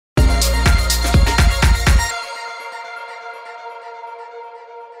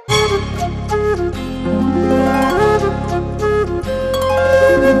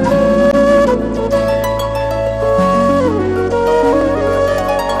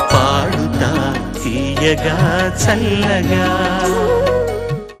తీయగా చల్లగా.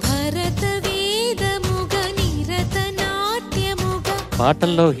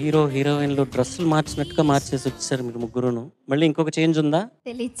 పాటల్లో హీరో హీరోయిన్లు డ్రెస్సులు మార్చినట్టుగా మార్చేసి వచ్చారు మీరు ముగ్గురును. మళ్ళీ ఇంకొక చేంజ్ ఉందా?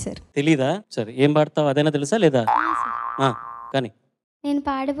 తెలీదు సార్. తెలీదా? సరే, ఏం పాడతావు అదైనా తెలుసా లేదా? కానీ నేను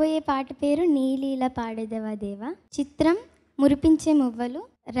పాడబోయే పాట పేరు నీ లీల పాడేదవా దేవా. చిత్రం మురిపించే మువ్వలు.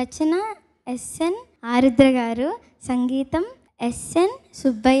 రచన ఎస్ఎన్ ఆరుద్ర గారు. సంగీతం ఎస్ఎన్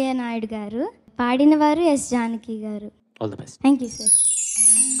సుబ్బయ్య నాయుడు గారు. పాడిన వారు ఎస్ జానకి గారు. All the best. Thank you sir.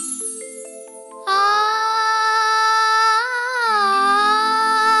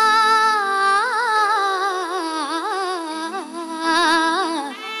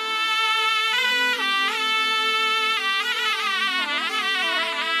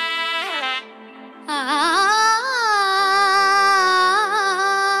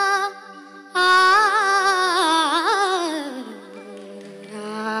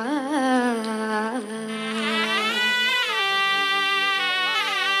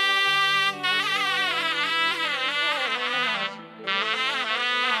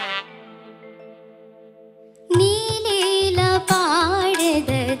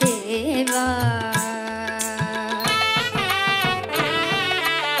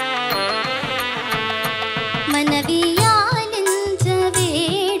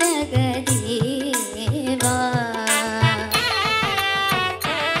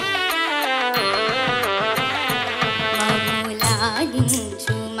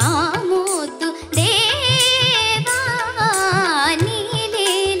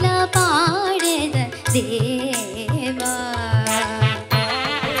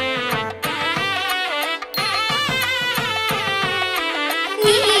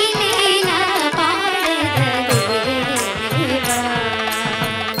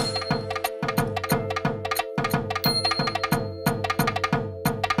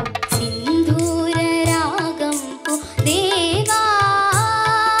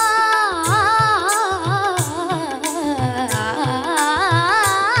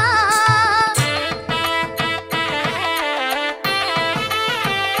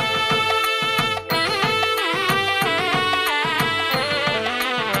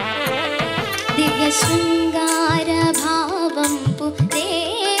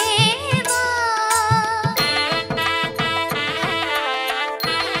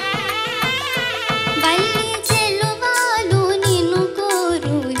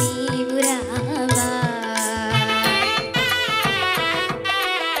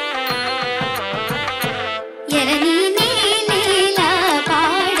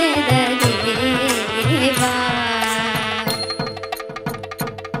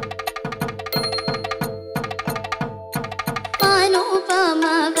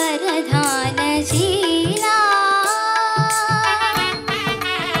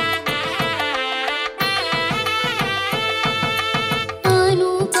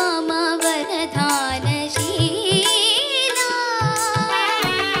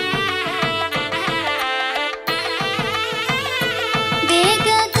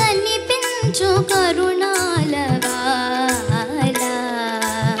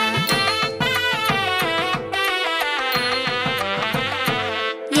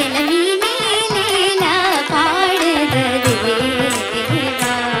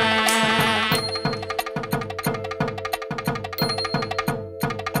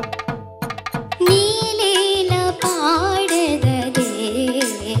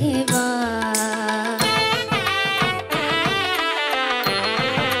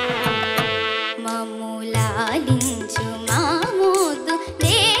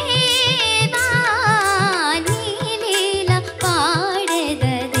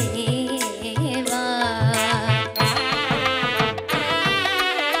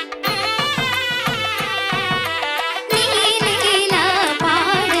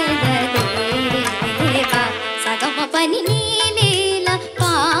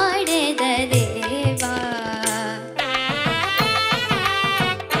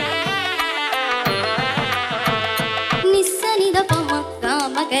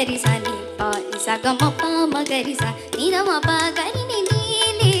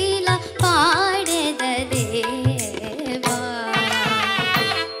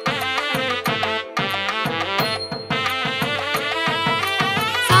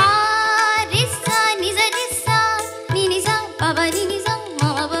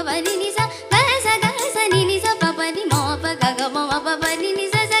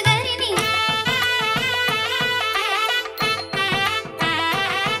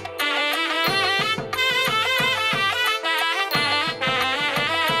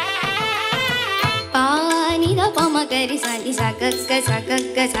 గరి సని స గ గ స గ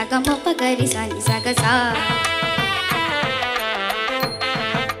గ స గ మ ప గరి సని స గ స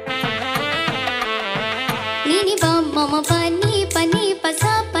ని ని ప మ మ ప ని ప స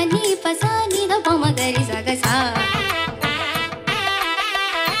ప ని ద ప మ గరి స గ స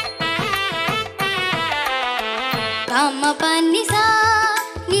ప మ ప ని స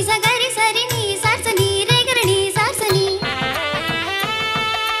గరి సరి ని స స ని రే గ ర ని స స ని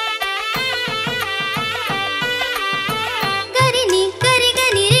గరి ని గరి గ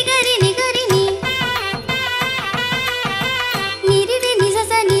ని రి గరి ని గరి ని ని రి రి ని స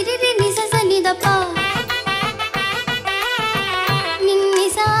స ని రి రి ని స స ని ద ప ని ని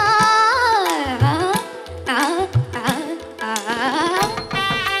స ఆ ఆ ఆ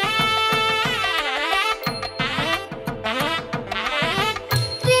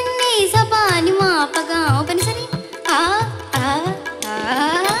రి ని స ప ని మ ప గ ప ని స ని ఆ ఆ ఆ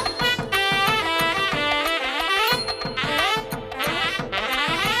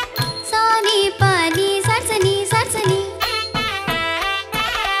సా ని ప ని స స ని స స ని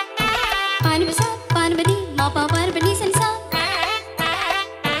ప ని ప స ప ని ప ని మ ప ప ని ప ని స ని స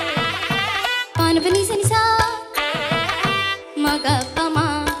ప ని ప ని స ని స మ గ ప మ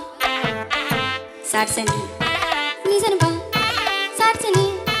స స ని ని స ని ప స స ని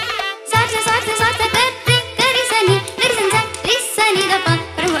స స స స స స గ రి గ రి స ని గ రి స ని స రి స ని ద ప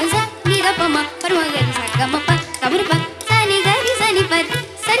ప ర మ స ని ద ప మ ప ర మ గ రి స గ మ ప గ మ రి ప స ని గ రి స ని ప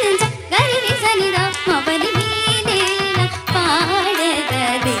స ని స గ రి రి స ని ద మ ప ని నీ లేల పాడెద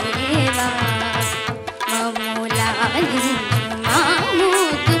దేవా మమ్ములాని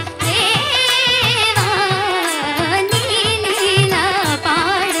మాముతు దేవా నీ లీల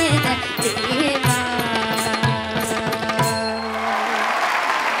పాడెద దేవా.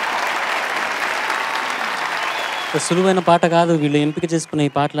 సులువైన పాట కాదు, వీళ్ళు ఎంపిక చేసుకున్న ఈ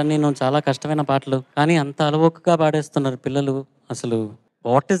పాటలన్నీ చాలా కష్టమైన పాటలు, కానీ అంత అలవోకగా పాడేస్తున్నారు పిల్లలు. అసలు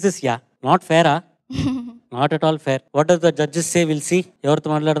what is this? Yeah not ఫేరా, not at all fair. What does the judges say? Will see. ఎవరితో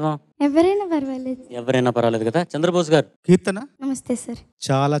మాట్లాడదాం? ఎవరైనా పర్వాలేదు. ఎవరైనా పర్వాలేదు కదా. చంద్రబోస్ గారు. కీర్తన, నమస్తే సార్.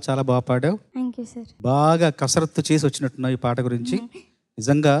 చాలా చాలా బాగా పాడావు. Thank you sir. బాగా కసరత్తు చేసి వచ్చినట్టున్నావు ఈ పాట గురించి.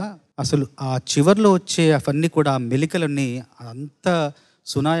 నిజంగా అసలు ఆ చివర్లో వచ్చే అవన్నీ కూడా, ఆ మెలికలన్నీ అంత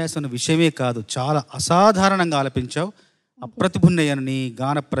సునాయాసమైన విషయమే కాదు, చాలా అసాధారణంగా ఆలపించావు. అప్రతిభున్నయ్యాను నీ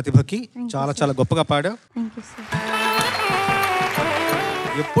గాన ప్రతిభకి. చాలా చాలా గొప్పగా పాడావు. Thank you sir.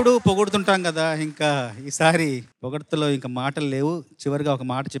 ఎప్పుడూ పొగుడుతుంటాం కదా, ఇంకా ఈసారి పొగడ్తలో ఇంకా మాటలు లేవు. చివరిగా ఒక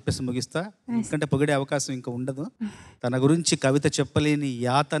మాట చెప్పేసి ముగిస్తా, ఎందుకంటే పొగిడే అవకాశం ఇంకా ఉండదు. తన గురించి కవిత చెప్పలేని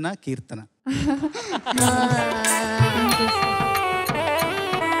యాతన కీర్తన.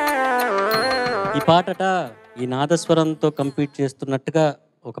 ఈ పాటట ఈ నాదస్వరంతో కంపీట్ చేస్తున్నట్టుగా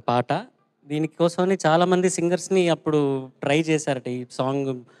ఒక పాట. దీనికోసమని చాలామంది సింగర్స్ని అప్పుడు ట్రై చేశారట ఈ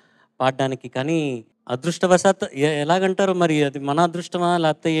సాంగ్ పాడడానికి. కానీ అదృష్టవశాత్ ఎలాగంటారు మరి, అది మన అదృష్టమా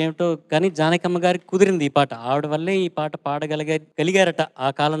లేకపోతే ఏమిటో, కానీ జానకమ్మ గారికి కుదిరింది ఈ పాట. ఆవిడ వల్లే ఈ పాట పాడగలిగారట. ఆ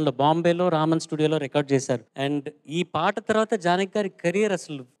కాలంలో బాంబేలో రామన్ స్టూడియోలో రికార్డ్ చేశారు. అండ్ ఈ పాట తర్వాత జానకి గారి కెరియర్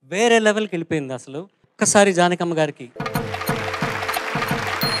అసలు వేరే లెవెల్కి వెళ్ళిపోయింది. అసలు ఒక్కసారి జానకమ్మ గారికి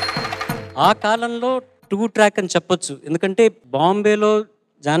ఆ కాలంలో 2 ట్రాక్ అని చెప్పొచ్చు. ఎందుకంటే బాంబేలో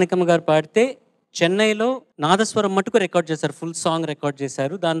జానకమ్మ గారు పాడితే, చెన్నైలో నాదస్వరం మటుకు రికార్డ్ చేశారు, ఫుల్ సాంగ్ రికార్డ్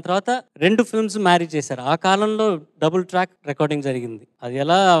చేశారు. దాని తర్వాత 2 ఫిల్మ్స్ మ్యారేజ్ చేశారు. ఆ కాలంలో డబుల్ ట్రాక్ రికార్డింగ్ జరిగింది. అది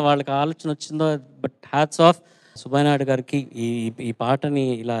ఎలా వాళ్ళకి ఆలోచన వచ్చిందో, బట్ హ్యాట్స్ ఆఫ్ సుబ్బయ్యనాయుడు గారికి. ఈ పాటని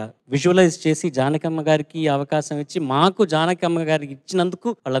ఇలా విజువలైజ్ చేసి జానకమ్మ గారికి అవకాశం ఇచ్చి, మాకు జానకమ్మ గారికి ఇచ్చినందుకు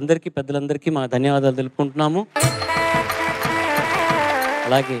వాళ్ళందరికీ, పెద్దలందరికీ మా ధన్యవాదాలు తెలుపుకుంటున్నాము.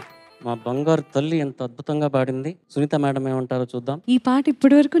 అలాగే మా బంగారు తల్లి ఎంత అద్భుతంగా పాడింది. సునీత మేడం ఏమంటారో చూద్దాం. ఈ పాట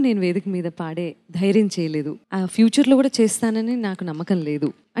ఇప్పటి వరకు నేను వేదిక మీద పాడే ధైర్యం చేయలేదు. ఆ ఫ్యూచర్లో కూడా చేస్తానని నాకు నమ్మకం లేదు.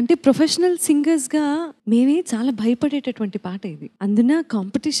 అంటే ప్రొఫెషనల్ సింగర్స్గా మేమే చాలా భయపడేటటువంటి పాట ఇది. అందున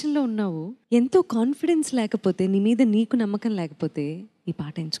కాంపిటీషన్లో ఉన్నావు, ఎంతో కాన్ఫిడెన్స్ లేకపోతే, నీ మీద నీకు నమ్మకం లేకపోతే ఈ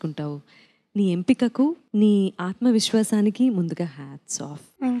పాట ఎంచుకుంటావు. నీ ఎంపికకు, నీ ఆత్మవిశ్వాసానికి ముందుగా hats off.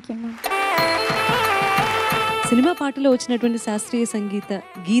 Thank you ma'am. Cinema పాటలో వచ్చినటువంటి శాస్త్రీయ సంగీత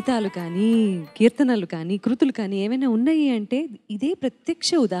గీతాలు కానీ, కీర్తనలు కానీ, కృతులు కానీ ఏమైనా ఉన్నాయి అంటే ఇదే ప్రత్యక్ష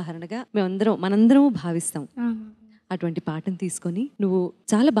ఉదాహరణగా మనందరము భావిస్తాం. అటువంటి పాటను తీసుకొని నువ్వు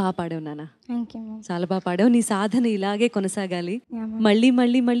చాలా బాగా పాడావు నాన్న. Thank you ma'am. చాలా బాగా పాడావు. నీ సాధన ఇలాగే కొనసాగాలి. మళ్ళీ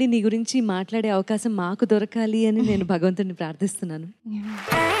మళ్ళీ మళ్ళీ నీ గురించి మాట్లాడే అవకాశం మాకు దొరకాలి అని నేను భగవంతుడిని ప్రార్థిస్తున్నాను.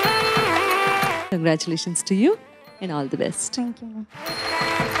 Congratulations to you and all the best. Thank you ma'am.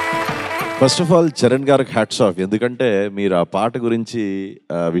 First of all Charan గారికి హ్యాట్స్ ఆఫ్. ఎందుకంటే మీరు ఆ పాట గురించి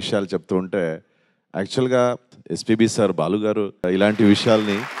విషయాలు చెప్తూ ఉంటే, యాక్చువల్గా ఎస్పీబీ సార్, బాలు గారు ఇలాంటి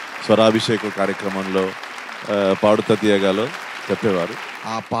విషయాల్ని స్వరాభిషేక కార్యక్రమంలో, పాడుతా తీయగాలో చెప్పేవారు.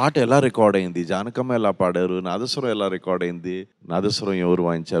 ఆ పాట ఎలా రికార్డ్ అయింది, జానకమ్మ ఎలా పాడారు, నాదస్వరం ఎలా రికార్డ్ అయింది, నాదస్వరం ఎవరు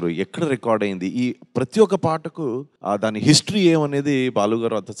వాయించారు, ఎక్కడ రికార్డ్ అయింది, ఈ ప్రతి ఒక్క పాటకు దాని హిస్టరీ ఏమనేది బాలు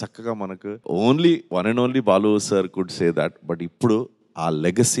గారు అంత చక్కగా మనకు only one and only Balu sir could say that. But ఇప్పుడు ఆ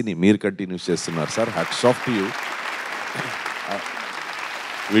లెగసీని మీరు కంటిన్యూ చేస్తున్నారు sir. Hats off to you.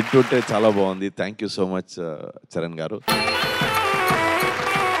 వింటుంటే చాలా బాగుంది. Thank you so much Charan గారు.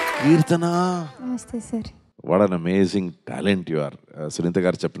 కీర్తన, నమస్తే sir. What an amazing talent you are. Sunitha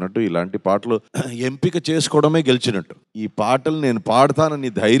గారు చెప్పినట్టు ఇలాంటి పాటలు ఎంపిక చేసుకోవడమే గెలిచినట్టు. ఈ పాటలు నేను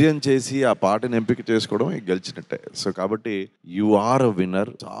పాడతానని ధైర్యం చేసి ఆ పాటను ఎంపిక చేసుకోవడమే గెలిచినట్టే. సో కాబట్టి యు ఆర్ అ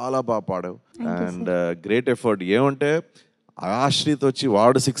విన్నర్. చాలా బాగా పాడావు అండ్ గ్రేట్ ఎఫర్ట్. ఏమంటే ఆశ్రిత్ వచ్చి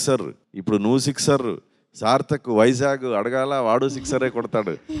వాడు సిక్సర్, ఇప్పుడు నువ్వు సిక్సర్, సార్థక్ వైజాగ్ అడగాల, వాడు సిక్సరే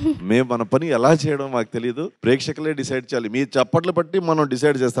కొడతాడు. మేము మన పని ఎలా చేయడం మాకు తెలియదు, ప్రేక్షకులే డిసైడ్ చేయాలి. మీ చప్పట్లు బట్టి మనం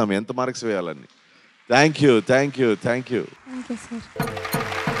డిసైడ్ చేస్తాం ఎంత మార్క్స్ వేయాలని. Thank you, thank you, thank you.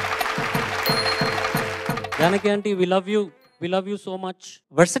 Janaki aunty, we love you so much.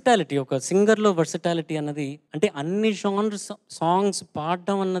 Versatility, ఒక సింగర్లో వర్సటాలిటీ అన్నది అంటే అన్ని జానర్స్ సాంగ్స్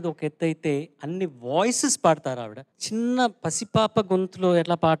పాడడం అన్నది ఒక ఎత్తు అయితే అన్ని వాయిసెస్ పాడతారు ఆవిడ. చిన్న పసిపాప గొంతులో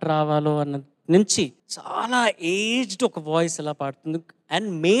ఎట్లా పాట రావాలో అన్నది నుంచి చాలా ఏజ్డ్ ఒక వాయిస్ ఎలా పాడుతుంది. అండ్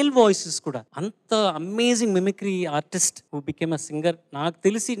మేల్ వాయిసెస్ కూడా అంత amazing mimicry artist who became a singer. నాకు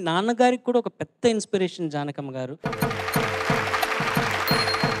తెలిసి నాన్నగారికి కూడా ఒక పెద్ద ఇన్స్పిరేషన్ జానకమ్మ గారు.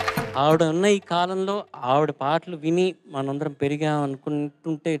 ఆవిడ ఉన్న ఈ కాలంలో ఆవిడ పాటలు విని మనందరం పెరిగాం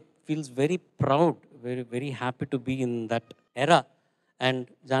అనుకుంటుంటే feels very proud, very happy to be in that ఎరా. అండ్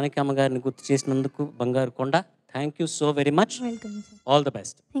జానకి అమ్మ గారిని గుర్తు చేసినందుకు బంగారు కొండ, thank you so very much. Welcome sir. All the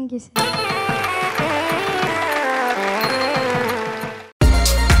best. Thank you sir.